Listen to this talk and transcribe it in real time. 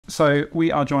So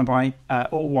we are joined by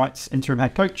All Whites interim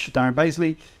head coach Darren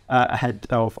Bazeley, ahead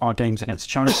of our games against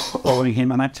China, following him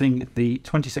announcing the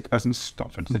 24-person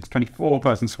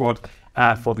squad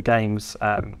for the games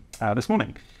this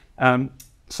morning.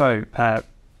 So, Dan,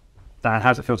 how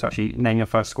does it feel to actually name your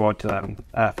first squad for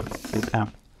the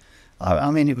camp?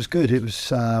 I mean, it was good.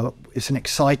 It's an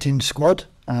exciting squad,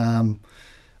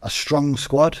 a strong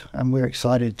squad, and we're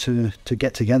excited to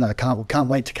get together. I can't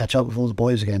wait to catch up with all the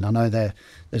boys again. I know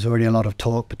there's already a lot of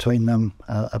talk between them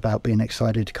about being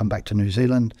excited to come back to New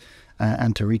Zealand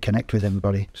and to reconnect with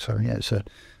everybody. So yeah,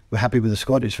 we're happy with the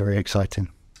squad. It's very exciting.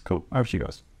 Cool. Over to you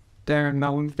guys. Darren,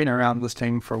 now we've been around this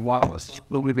team for a while. It's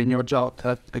really been your job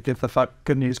to give the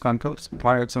good news time coach,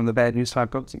 prior to some of the bad news time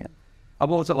coaching it. What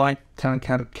was it like telling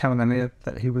Callum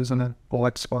that he was in a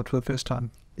all-white squad for the first time?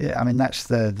 Yeah, I mean, that's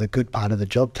the good part of the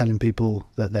job, telling people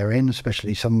that they're in,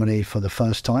 especially somebody for the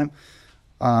first time.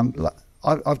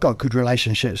 I've got good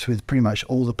relationships with pretty much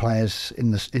all the players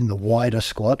in the wider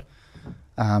squad.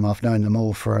 I've known them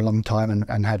all for a long time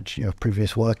and had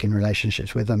previous working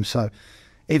relationships with them. So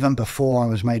even before I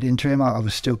was made interim, I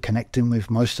was still connecting with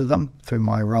most of them through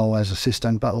my role as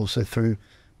assistant, but also through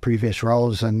previous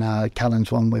roles. And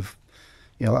Callum's one with,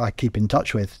 I keep in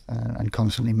touch with and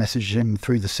constantly message him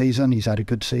through the season. He's had a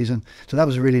good season. So that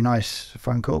was a really nice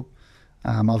phone call.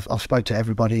 I've spoke to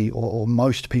everybody or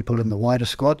most people in the wider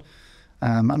squad.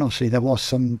 And obviously there was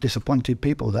some disappointed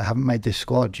people that haven't made this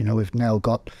squad. We've now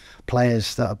got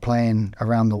players that are playing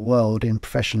around the world in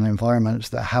professional environments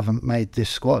that haven't made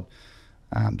this squad.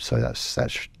 So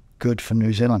that's good for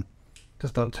New Zealand.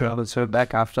 Just thought two others who are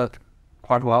back after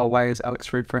quite a while away is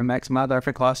Alex Reid and Max Mother. I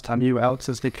think last time you were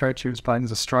Alex's head coach, he was playing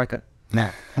as a striker.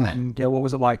 And what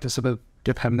was it like to sort of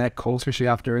give him that call, especially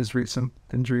after his recent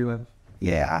injury?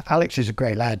 Yeah, Alex is a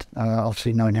great lad.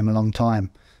 Obviously known him a long time.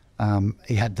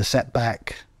 He had the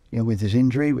setback, with his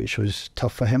injury, which was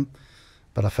tough for him.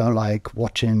 But I felt like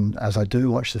watching, as I do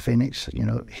watch the Phoenix,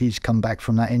 he's come back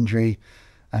from that injury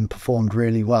and performed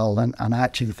really well. And I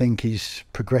actually think he's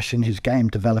progressing his game,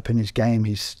 developing his game.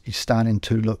 He's starting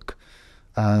to look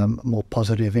more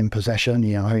positive in possession.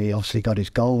 He obviously got his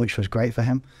goal, which was great for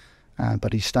him.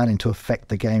 But he's starting to affect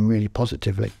the game really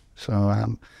positively.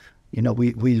 So,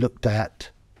 we looked at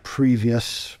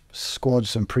previous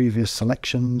squads and previous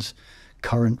selections,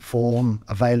 current form,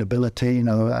 availability,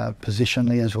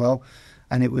 positionally as well.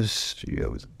 And it was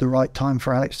the right time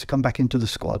for Alex to come back into the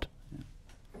squad.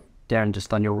 Darren,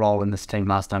 just on your role in this team,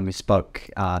 last time we spoke,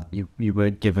 you were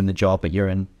given the job, but you're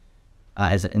in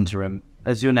as an interim.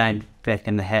 Is your name back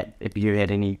in the hat? If you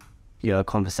had any,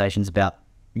 conversations about,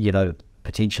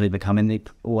 potentially becoming the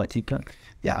all-white head coach?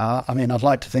 Yeah, I mean, I'd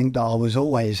like to think that I was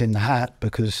always in the hat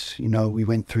because, we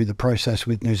went through the process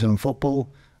with New Zealand Football,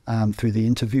 through the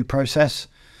interview process.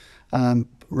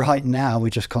 Right now, we're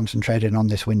just concentrating on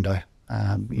this window.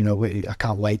 I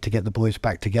can't wait to get the boys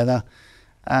back together.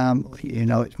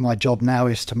 My job now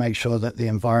is to make sure that the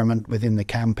environment within the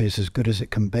camp is as good as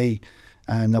it can be,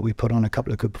 and that we put on a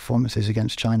couple of good performances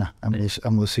against China, and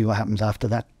we'll see what happens after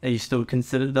that. Are you still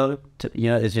considered though?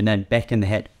 Is your name back in the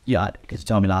hat? Yeah, because you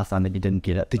told me last time that you didn't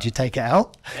get it. Did you take it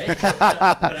out?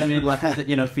 I mean,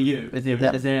 for you,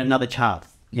 is there another chance?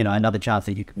 Another chance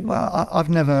that you can. Well, I've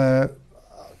never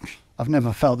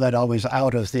felt that I was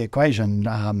out of the equation.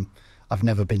 I've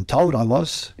never been told I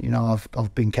was.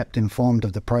 I've been kept informed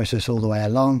of the process all the way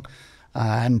along.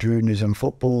 Andrew, New Zealand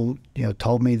Football,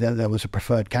 told me that there was a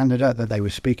preferred candidate that they were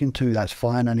speaking to. That's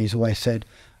fine, and he's always said,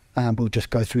 we'll just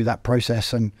go through that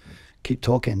process and keep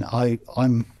talking.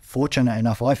 I'm fortunate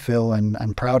enough, I feel,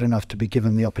 and proud enough to be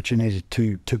given the opportunity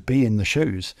to be in the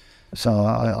shoes. So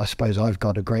I suppose I've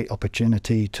got a great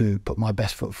opportunity to put my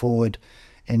best foot forward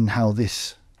in how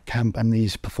this camp and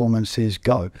these performances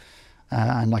go.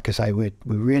 And like I say, we're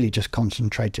really just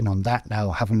concentrating on that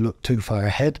now, haven't looked too far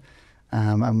ahead.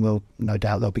 And no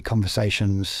doubt there'll be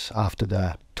conversations after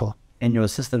the tour. And your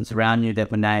assistants around you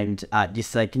that were named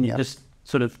yesterday, can you just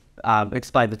sort of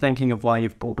explain the thinking of why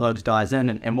you've brought those guys in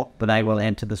and what they will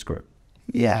add to this group?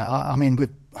 Yeah,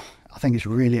 I think it's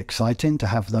really exciting to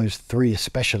have those three,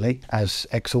 especially as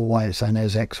ex-All-Whites and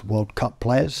as ex-World Cup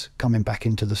players coming back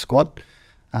into the squad.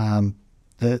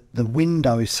 The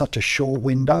window is such a short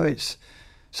window.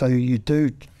 So you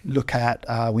do look at,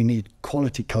 we need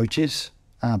quality coaches,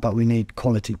 but we need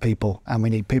quality people, and we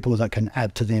need people that can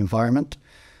add to the environment.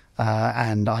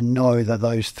 And I know that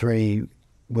those three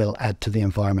will add to the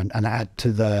environment and add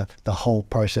to the whole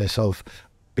process of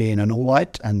being an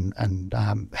all-white and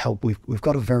help. We've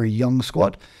got a very young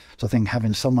squad, so I think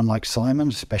having someone like Simon,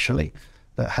 especially,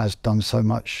 that has done so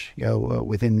much,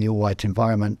 within the all-white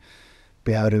environment,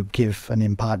 be able to give and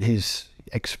impart his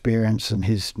experience and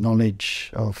his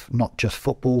knowledge of not just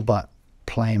football but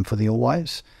playing for the All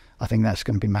Whites, I think that's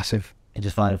going to be massive. And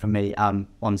just finally for me, on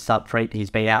Subfreet, he's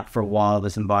been out for a while.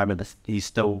 This environment, he's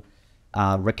still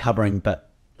recovering, but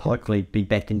hopefully be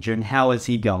back in June. How is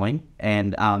he going?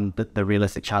 And the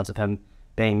realistic chance of him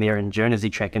being there in June, is he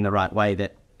tracking the right way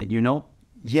that you know?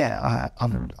 Yeah,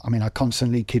 I mean, I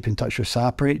constantly keep in touch with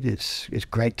Sarpreet. It's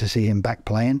great to see him back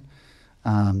playing.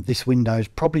 This window is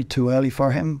probably too early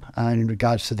for him in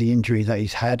regards to the injury that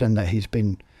he's had and that he's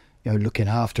been, looking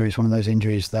after. It's one of those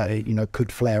injuries that,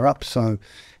 could flare up. So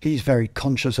he's very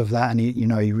conscious of that, and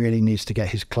he really needs to get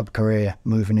his club career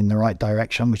moving in the right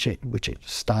direction, which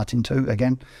it's starting to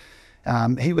again.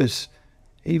 He was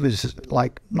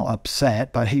like not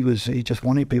upset, but he just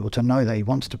wanted people to know that he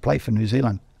wants to play for New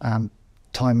Zealand.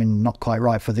 Timing not quite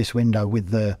right for this window with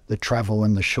the travel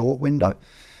and the short window.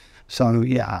 So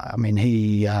yeah, I mean,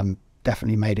 he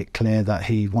definitely made it clear that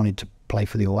he wanted to play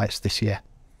for the All Whites this year.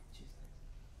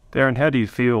 Darren, how do you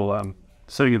feel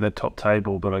sitting at the top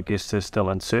table, but I guess there's still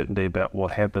uncertainty about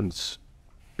what happens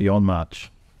beyond March?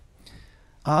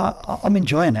 I'm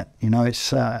enjoying it.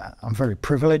 It's I'm very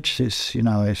privileged. It's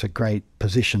it's a great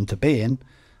position to be in,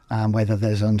 whether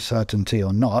there's uncertainty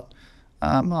or not.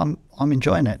 I'm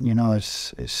enjoying it.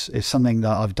 It's something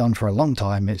that I've done for a long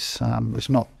time. It's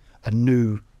not a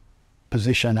new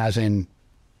position, as in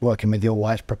working with the All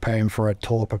Whites, preparing for a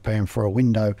tour, preparing for a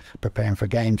window, preparing for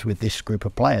games with this group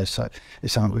of players. So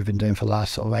it's something we've been doing for the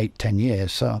last sort of 8-10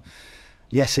 years. So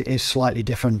yes, it is slightly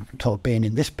different sort of being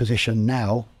in this position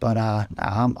now, but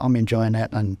I'm enjoying it,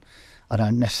 and I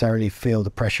don't necessarily feel the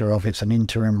pressure of it's an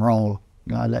interim role.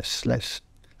 Let's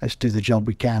do the job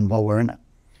we can while we're in it.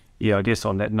 Yeah, I guess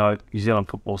on that note, New Zealand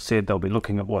Football said they'll be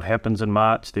looking at what happens in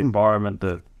March, the environment,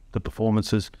 the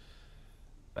performances.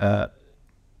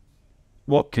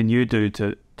 What can you do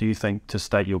you think, to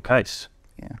state your case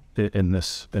in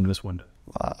this window?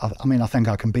 I mean, I think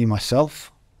I can be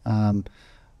myself.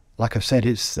 Like I've said,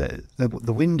 it's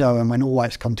the window, and when All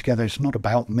Whites come together, it's not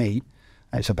about me.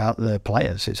 It's about the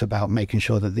players. It's about making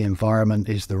sure that the environment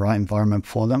is the right environment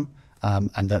for them,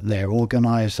 and that they're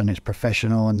organised and it's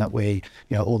professional, and that we,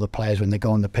 all the players, when they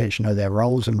go on the pitch, know their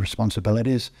roles and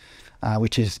responsibilities,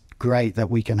 which is great that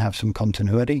we can have some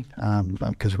continuity,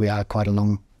 because we are quite a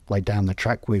long way down the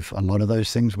track with a lot of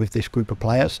those things with this group of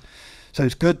players. So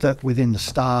it's good that within the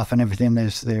staff and everything,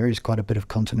 there is quite a bit of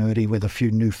continuity with a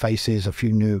few new faces, a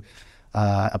few new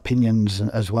opinions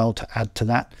as well to add to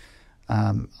that.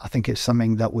 I think it's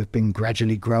something that we've been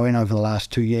gradually growing over the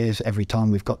last 2 years every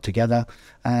time we've got together,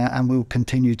 and we'll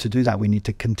continue to do that. We need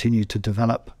to continue to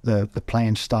develop the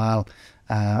playing style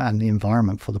and the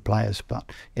environment for the players. But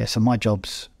yeah, so my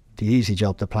job's the easy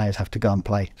job. The players have to go and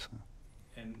play. So.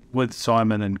 And with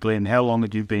Simon and Glenn, how long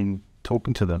have you been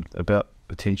talking to them about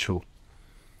potential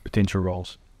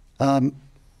roles? I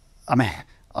mean,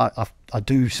 I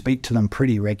do speak to them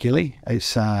pretty regularly.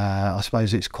 It's I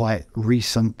suppose it's quite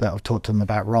recent that I've talked to them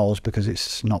about roles, because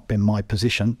it's not been my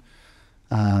position.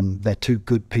 They're two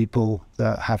good people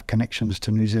that have connections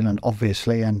to New Zealand,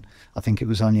 obviously, and I think it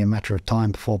was only a matter of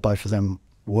time before both of them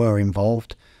were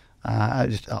involved. I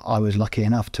was lucky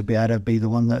enough to be able to be the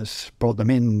one that's brought them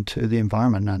into the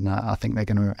environment, and I think they're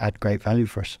going to add great value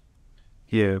for us.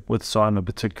 Yeah, with Simon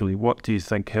particularly, what do you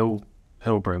think he'll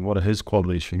bring? What are his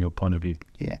qualities from your point of view?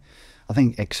 Yeah, I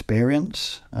think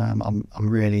experience. I'm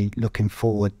really looking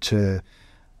forward to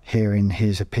hearing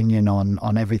his opinion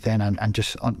on everything, and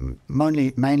just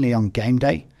mainly on game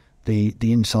day, the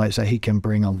insights that he can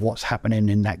bring on what's happening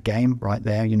in that game right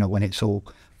there, when it's all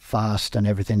fast and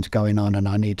everything's going on, and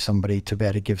I need somebody to be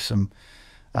able to give some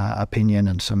opinion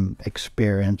and some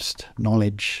experienced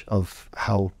knowledge of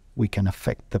how we can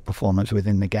affect the performance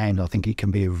within the game. I think he can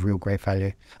be of real great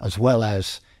value, as well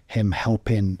as him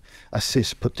helping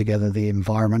assist put together the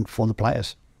environment for the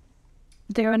players.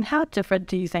 Darren, how different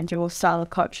do you think your style of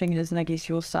coaching is, and I guess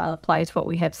your style of play, to what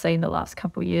we have seen the last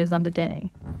couple of years under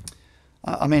Danny?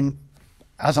 I mean,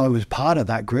 as I was part of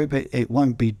that group, it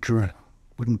wouldn't be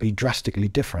drastically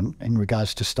different in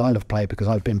regards to style of play, because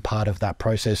I've been part of that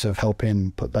process of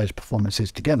helping put those performances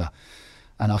together.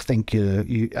 And I think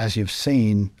as you've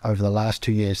seen over the last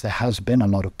 2 years, there has been a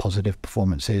lot of positive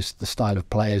performances. The style of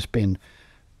play has been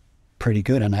pretty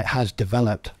good, and it has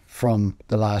developed from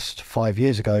the last 5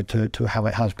 years ago to how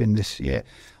it has been this year.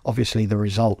 Obviously, the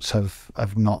results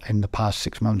have not, in the past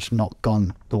 6 months, not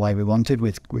gone the way we wanted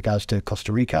with regards to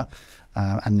Costa Rica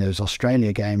and those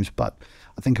Australia games. But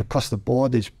I think across the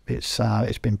board,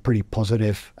 it's been pretty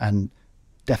positive, and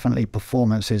definitely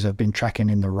performances have been tracking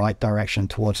in the right direction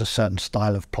towards a certain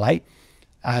style of play.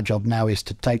 our job now is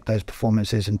to take those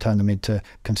performances and turn them into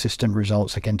consistent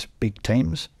results against big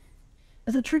teams.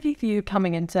 Is it tricky for you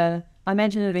coming into, I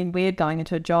imagine it'd been weird going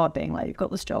into a job being like, you've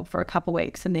got this job for a couple of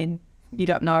weeks and then you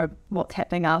don't know what's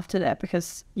happening after that,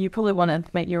 because you probably want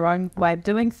to make your own way of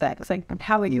doing things. Like,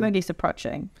 how are you, I guess,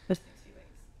 approaching this?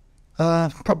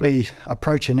 Probably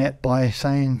approaching it by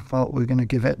saying, well, we're going to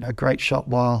give it a great shot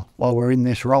while we're in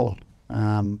this role.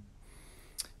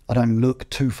 I don't look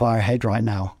too far ahead right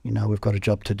now. You know, we've got a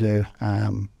job to do,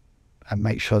 and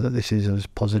make sure that this is as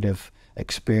positive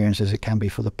experience as it can be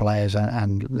for the players,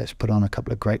 and let's put on a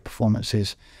couple of great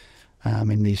performances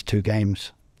in these 2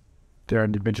 games.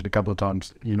 Darren, you mentioned a couple of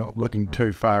times you're not looking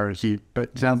too far ahead, but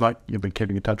it sounds like you've been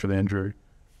keeping in touch with Andrew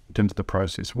in terms of the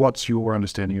process. What's your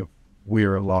understanding of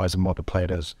where it lies and what the plan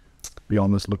is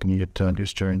beyond this looking at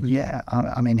his June? Yeah,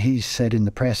 I mean, he's said in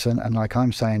the press, and like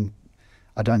I'm saying,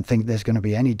 I don't think there's going to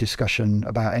be any discussion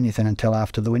about anything until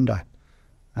after the window.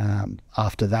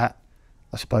 After that,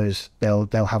 I suppose they'll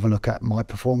have a look at my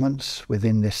performance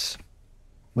within this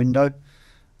window,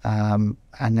 and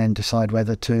then decide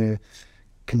whether to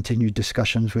continue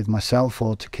discussions with myself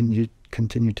or to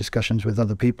continue discussions with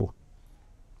other people.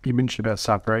 You mentioned about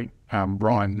Sudbury.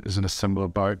 Ryan is in a similar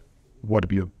boat. What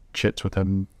have your chats with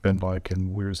him been like,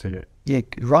 and where is he at? Yeah,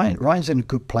 Ryan's in a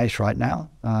good place right now.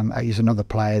 He's another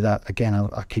player that, again,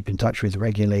 I keep in touch with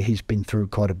regularly. He's been through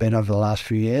quite a bit over the last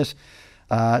few years.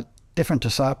 Different to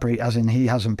Sudbury, as in he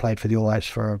hasn't played for the All Whites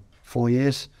for 4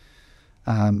 years.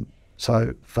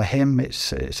 So for him,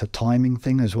 it's a timing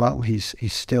thing as well. He's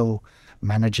still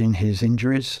managing his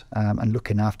injuries and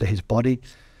looking after his body.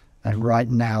 And right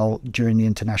now, during the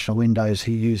international windows,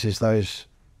 he uses those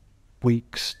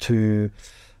weeks to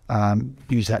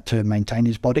use that to maintain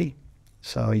his body.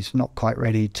 So he's not quite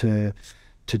ready to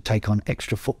take on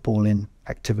extra footballing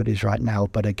activities right now.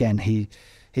 But again,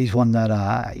 he's one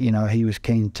that, he was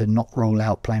keen to not roll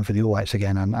out playing for the All Whites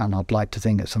again. And I'd like to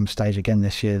think at some stage again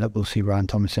this year that we'll see Ryan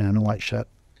Thomas in an All White shirt.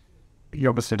 You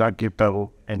obviously don't get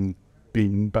Bill and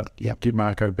Ben, but get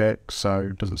Marco back.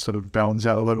 So does it sort of balance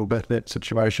out a little bit, that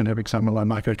situation, having someone like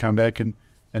Marco come back and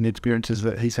the experiences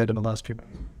that he's had in the last few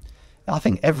months? I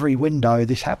think every window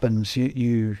this happens.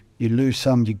 You lose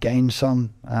some, you gain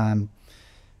some.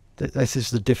 This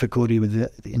is the difficulty with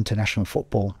the international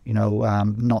football.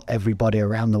 Not everybody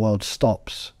around the world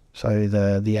stops. So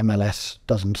the MLS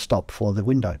doesn't stop for the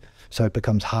window. So it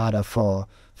becomes harder for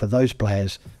those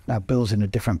players. Now Bill's in a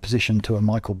different position to a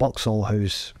Michael Boxall,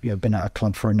 who's been at a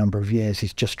club for a number of years.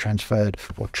 He's just transferred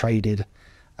or traded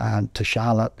to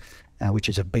Charlotte, which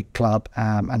is a big club,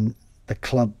 and the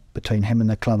club, between him and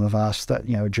the club, have asked that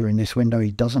during this window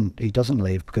he doesn't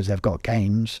leave because they've got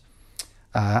games,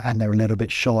 and they're a little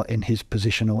bit short in his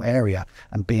positional area.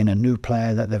 And being a new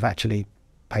player that they've actually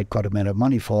paid quite a bit of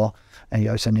money for, and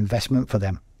it's an investment for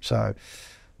them. So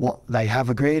what they have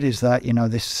agreed is that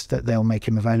that they'll make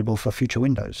him available for future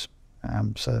windows.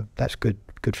 So that's good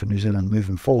for New Zealand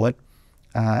moving forward.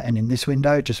 And in this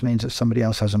window, it just means that somebody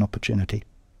else has an opportunity.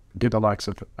 Get the likes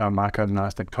of Marco, and I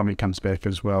think Tommy comes back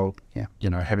as well. Yeah.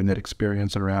 Having that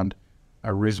experience around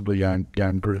a reasonably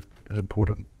young group is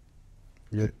important.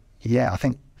 Yeah, I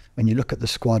think when you look at the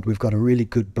squad, we've got a really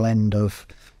good blend of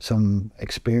some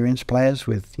experienced players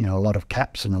with a lot of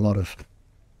caps and a lot of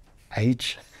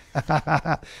age.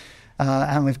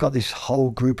 And we've got this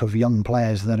whole group of young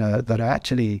players that are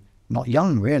actually not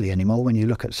young really anymore. When you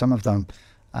look at some of them,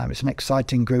 it's an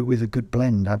exciting group with a good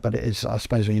blend. But it is, I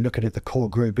suppose, when you look at it, the core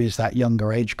group is that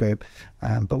younger age group.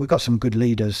 But we've got some good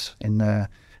leaders in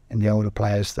the older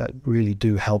players that really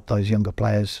do help those younger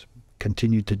players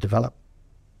continue to develop.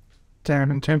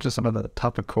 Darren, in terms of some of the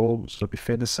tougher calls, would it be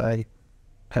fair to say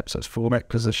perhaps those fullback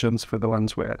positions for the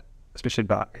ones where, especially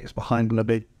is behind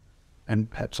Libby, and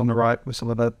perhaps on the right with some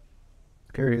of the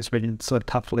areas where it's sort of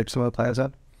tough to leave some of the players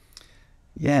out?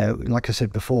 Yeah, like I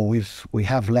said before, we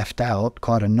have left out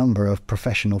quite a number of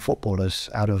professional footballers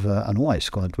out of an All-White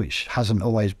squad, which hasn't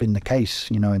always been the case,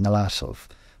 in the last sort of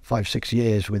 5-6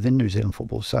 years within New Zealand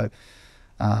football. So,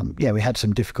 we had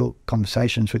some difficult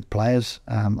conversations with players.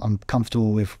 I'm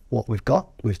comfortable with what we've got,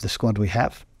 with the squad we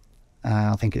have.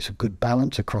 I think it's a good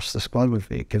balance across the squad.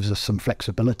 It gives us some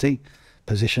flexibility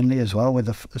positionally as well with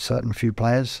a certain few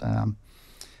players.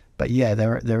 But yeah,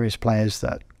 there is players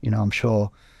that, I'm sure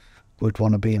would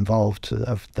want to be involved that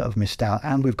have missed out.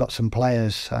 And we've got some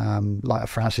players like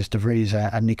Francis de Vries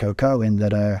and Nico Cohen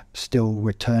that are still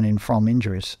returning from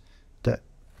injuries that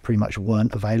pretty much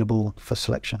weren't available for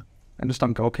selection. And just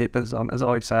on goalkeepers, as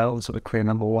Ollie Sale, sort of clear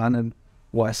number one, and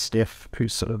why Steph,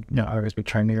 who's sort of, always been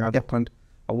training around Auckland,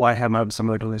 or why him over some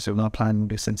of the guys who are not playing,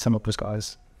 we've seen some of those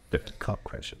guys that cut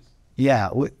crashes.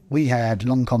 Yeah, we had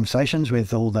long conversations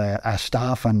with all our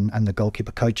staff and the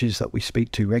goalkeeper coaches that we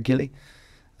speak to regularly.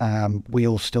 We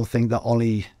all still think that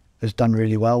Ollie has done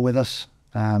really well with us.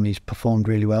 He's performed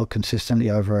really well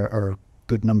consistently over a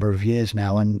good number of years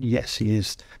now, and yes, he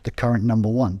is the current number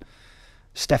one.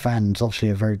 Stefan's obviously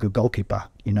a very good goalkeeper.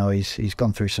 You know, he's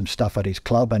gone through some stuff at his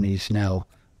club, and he's now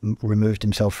removed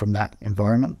himself from that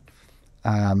environment.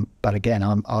 But again,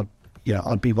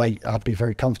 I'd be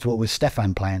very comfortable with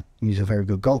Stefan playing. He's a very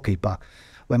good goalkeeper.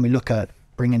 When we look at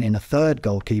bringing in a third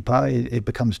goalkeeper, it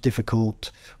becomes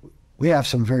difficult. We have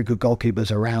some very good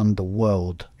goalkeepers around the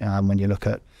world. When you look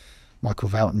at Michael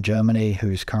Vout in Germany,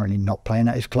 who's currently not playing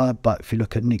at his club, but if you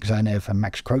look at Nick Zanev and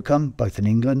Max Crocombe, both in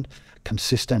England,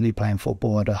 consistently playing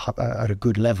football at a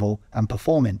good level and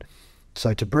performing.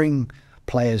 So to bring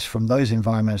players from those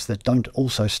environments that don't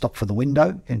also stop for the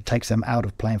window, it takes them out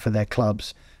of playing for their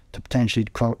clubs to potentially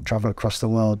travel across the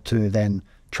world to then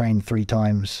train 3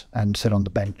 times and sit on the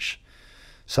bench.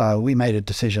 So we made a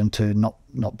decision to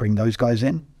not bring those guys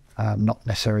in, not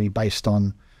necessarily based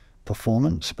on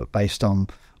performance, but based on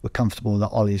we're comfortable that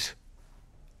Ollie's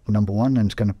number one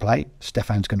and is going to play.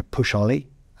 Stefan's going to push Ollie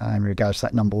in regards to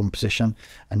that number one position,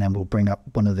 and then we'll bring up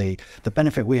one of the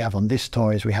benefit we have on this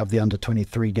tour is we have the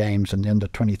under-23 games and the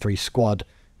under-23 squad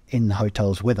in the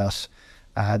hotels with us.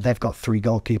 They've got 3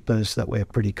 goalkeepers that we're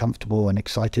pretty comfortable and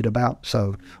excited about,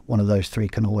 so one of those 3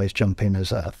 can always jump in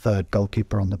as a third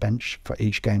goalkeeper on the bench for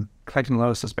each game. Clayton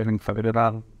Lewis has been included.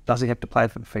 Does he have to play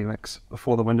for the Phoenix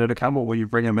before the window to come, or will you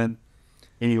bring him in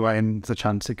anyway, and there's a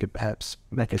chance he could perhaps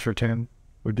make his return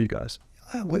with you guys?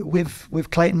 With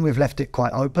Clayton, we've left it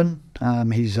quite open.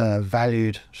 He's a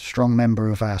valued, strong member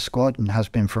of our squad and has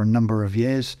been for a number of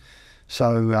years.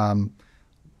 So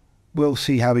we'll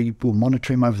see how we'll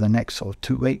monitor him over the next sort of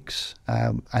 2 weeks,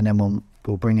 and then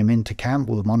we'll bring him into camp.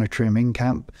 We'll monitor him in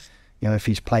camp. You know, if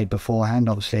he's played beforehand,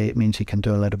 obviously it means he can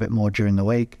do a little bit more during the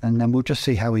week, and then we'll just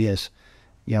see how he is.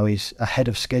 You know, he's ahead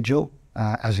of schedule,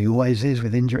 as he always is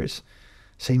with injuries,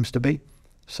 seems to be.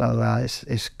 So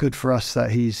it's good for us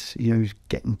that he's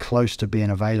getting close to being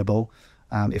available.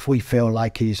 If we feel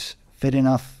like he's fit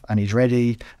enough and he's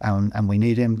ready and we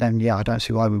need him, then yeah, I don't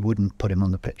see why we wouldn't put him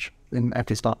on the pitch. And if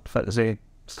he's not fit, is he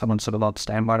someone sort of on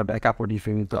standby to back up, or do you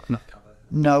feel he's got enough cover?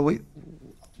 No,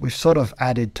 we've sort of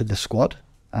added to the squad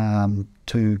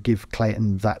to give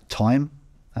Clayton that time.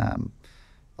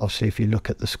 Obviously, if you look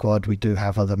at the squad, we do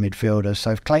have other midfielders.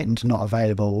 So if Clayton's not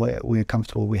available, we're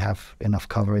comfortable. We have enough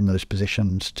cover in those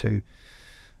positions to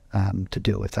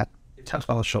deal with that. You touched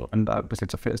on the short window because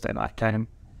it's a Thursday night game.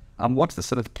 What's the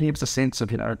sort of, can you give us a sense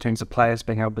of, in terms of players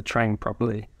being able to train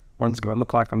properly, what it's going to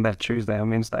look like on that Tuesday and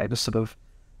Wednesday, just sort of,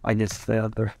 I guess,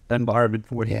 the environment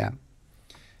for it?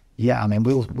 Yeah, I mean,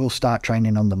 we'll start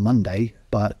training on the Monday,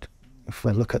 but if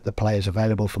we look at the players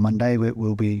available for Monday,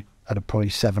 we'll be at probably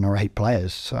 7 or 8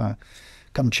 players. So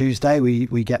come Tuesday,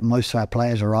 we get most of our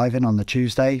players arriving on the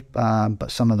Tuesday, but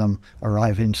some of them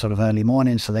arrive in sort of early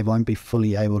morning, so they won't be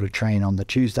fully able to train on the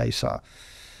Tuesday. So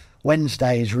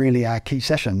Wednesday is really our key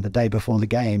session, the day before the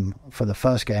game, for the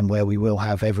first game, where we will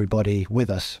have everybody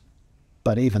with us.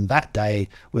 But even that day,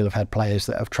 we'll have had players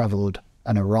that have travelled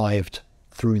and arrived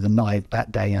through the night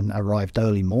that day and arrived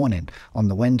early morning on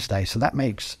the Wednesday. So that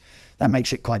makes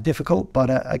it quite difficult. But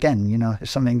again,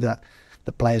 it's something that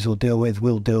the players will deal with,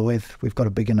 we'll deal with. We've got a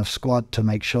big enough squad to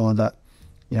make sure that,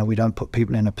 we don't put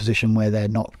people in a position where they're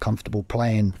not comfortable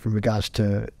playing with regards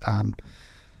to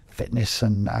fitness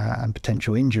and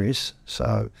potential injuries.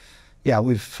 So, yeah,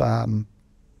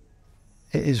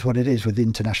 it is what it is with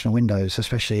international windows,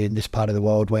 especially in this part of the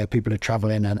world where people are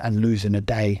travelling and losing a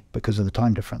day because of the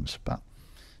time difference. But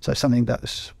so it's something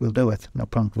that we'll deal with. No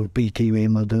problem. We'll be Kiwi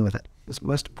and we'll deal with it. This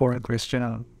most important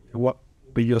question: what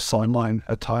will be your sideline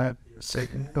attire?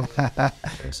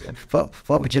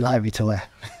 What would you like me to wear?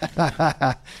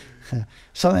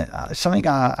 something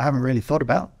I haven't really thought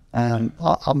about.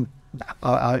 I'll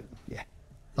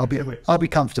be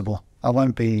comfortable. I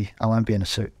won't be in a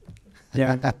suit.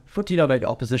 Yeah. What do you know about the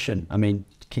opposition? I mean,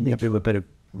 can you do a bit of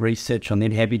research on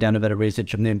them? Have you done a bit of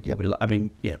research on them?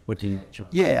 What do you know?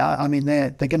 Yeah, I mean,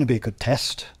 they're going to be a good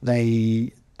test.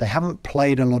 They haven't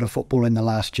played a lot of football in the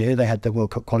last year. They had the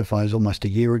World Cup qualifiers almost a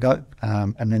year ago,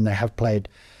 and then they have played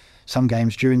some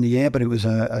games during the year, but it was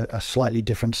a slightly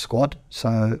different squad.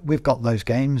 So we've got those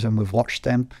games and we've watched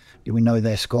them. We know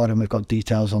their squad and we've got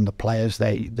details on the players.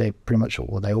 They pretty much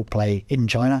they all play in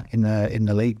China in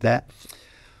the league there.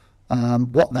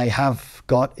 What they have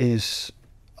got is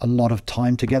a lot of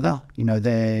time together.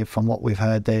 From what we've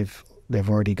heard, they've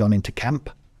already gone into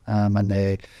camp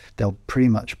and they'll pretty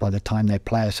much, by the time their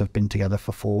players have been together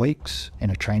for 4 weeks in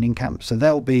a training camp, so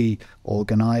they'll be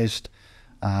organised.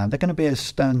 They're going to be a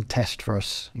stern test for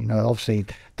us. Obviously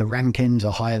the rankings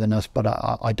are higher than us, but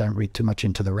I don't read too much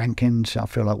into the rankings. I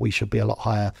feel like we should be a lot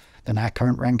higher than our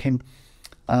current ranking.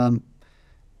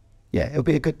 It'll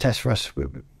be a good test for us,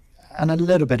 and a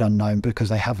little bit unknown because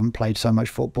they haven't played so much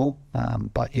football.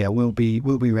 But we'll be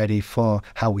ready for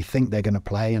how we think they're going to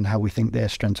play and how we think their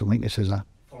strengths and weaknesses are.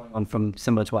 On from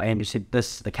similar to what Andrew said,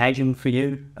 this occasion for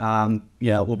you,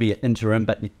 it will be interim,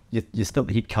 but you're still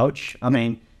the head coach. I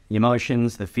mean, the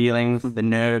emotions, the feelings, the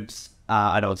nerves.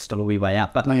 I know it's still a wee way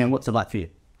out, but what's it like for you?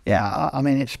 Yeah, I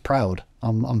mean, it's proud.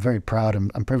 I'm very proud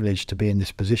and privileged to be in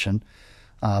this position.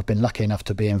 I've been lucky enough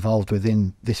to be involved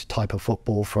within this type of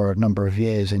football for a number of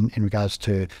years in regards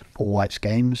to All Whites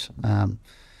games.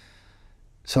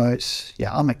 So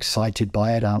I'm excited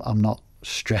by it. I'm not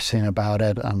stressing about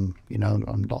it. I'm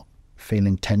not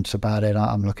feeling tense about it.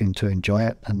 I'm looking to enjoy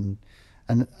it, and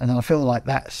I feel like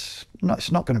it's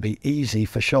not going to be easy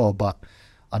for sure. But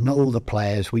I know all the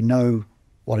players. We know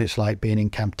what it's like being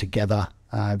in camp together.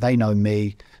 They know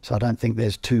me, so I don't think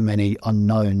there's too many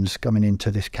unknowns coming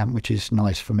into this camp, which is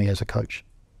nice for me as a coach.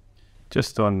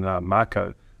 Just on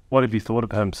Marco, what have you thought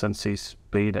of him since he's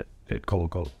been at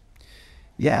Colo-Colo?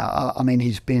 Yeah, I mean,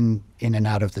 he's been in and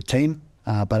out of the team,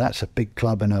 but that's a big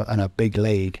club and a big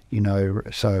league,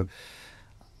 so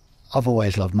I've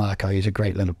always loved Marco. He's a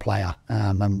great little player,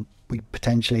 and we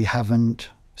potentially haven't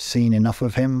seen enough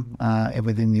of him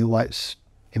within the All Whites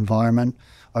environment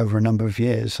over a number of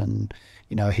years, and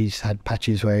he's had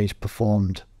patches where he's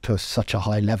performed to such a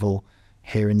high level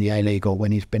here in the A-League or when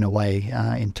he's been away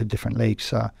into different leagues.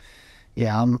 So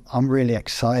I'm really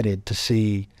excited to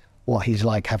see what he's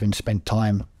like having spent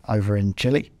time over in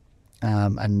Chile,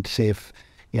 and see if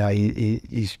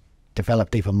he's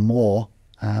developed even more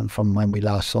from when we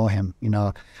last saw him.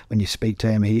 When you speak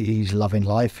to him, he's loving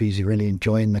life. He's really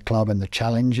enjoying the club and the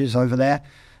challenges over there.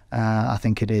 I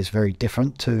think it is very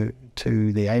different to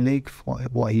the A-League,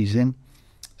 what he's in.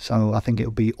 So I think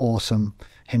it'll be awesome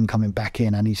him coming back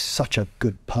in, and he's such a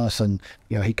good person.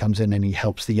 He comes in and he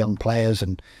helps the young players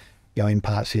and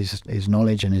imparts his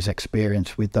knowledge and his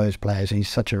experience with those players. And he's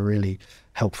such a really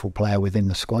helpful player within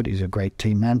the squad. He's a great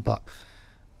team man, but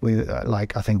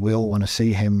I think we all want to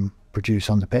see him produce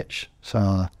on the pitch.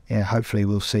 So hopefully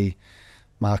we'll see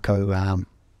Marco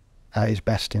at his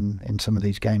best in some of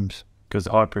these games. Because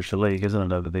high pressure league,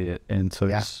 isn't it, over there? And so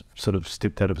he's sort of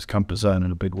stepped out of his comfort zone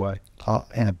in a big way.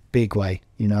 In a big way,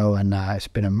 and it's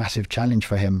been a massive challenge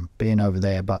for him being over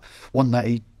there, but one that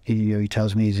he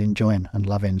tells me he's enjoying and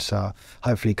loving. So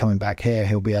hopefully coming back here,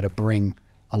 he'll be able to bring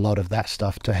a lot of that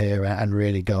stuff to here and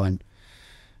really go and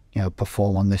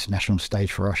perform on this national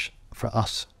stage for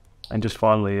us. And just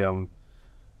finally,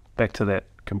 back to that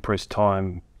compressed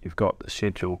time you've got the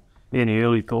schedule. Any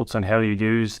early thoughts on how you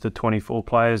use the 24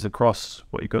 players across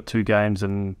what you've got 2 games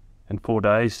in 4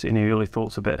 days? Any early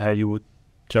thoughts about how you would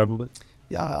juggle it?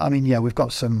 Yeah, I mean, we've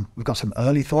got some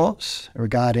early thoughts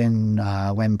regarding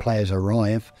when players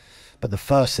arrive. But the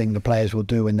first thing the players will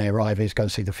do when they arrive is go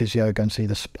and see the physio, go and see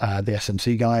the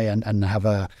SMC guy, and have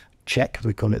a check.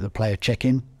 We call it the player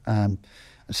check-in, and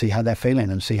see how they're feeling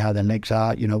and see how their legs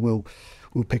are. We'll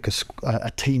pick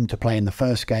a team to play in the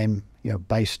first game,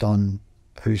 based on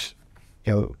who's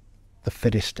the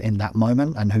fittest in that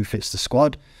moment and who fits the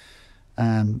squad.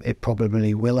 It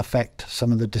probably will affect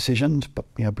some of the decisions, but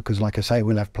because like I say,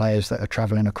 we'll have players that are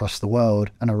travelling across the world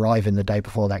and arriving the day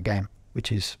before that game,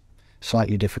 which is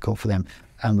slightly difficult for them.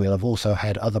 And we'll have also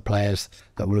had other players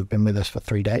that will have been with us for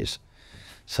 3 days.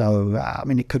 So I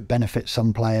mean, it could benefit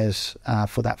some players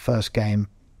for that first game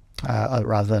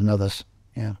rather than others.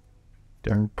 Yeah.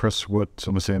 Darren, Chris Wood's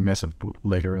obviously a massive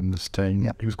leader in this team.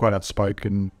 Yep. He was quite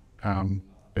outspoken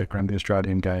background the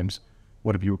Australian games.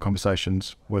 What have your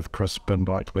conversations with Chris been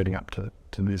like leading up to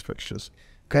these fixtures?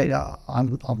 Great.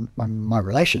 My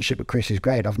relationship with Chris is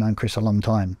great. I've known Chris a long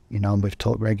time, and we've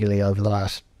talked regularly over the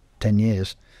last 10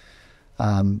 years.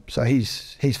 So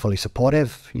he's fully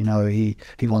supportive. He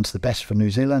wants the best for New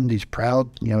Zealand. He's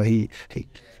proud. He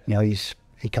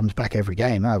comes back every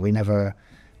game. We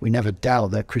never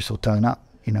doubt that Chris will turn up.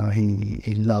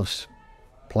 He loves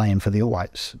playing for the All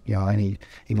Whites, and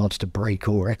he wants to break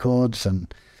all records,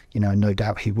 and no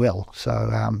doubt he will.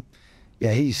 So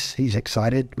he's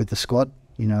excited with the squad.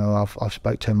 I've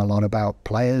spoke to him a lot about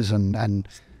players and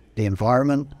the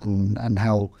environment and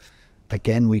how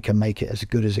again we can make it as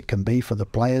good as it can be for the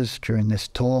players during this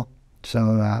tour.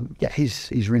 So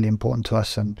he's really important to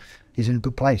us, and he's in a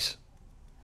good place.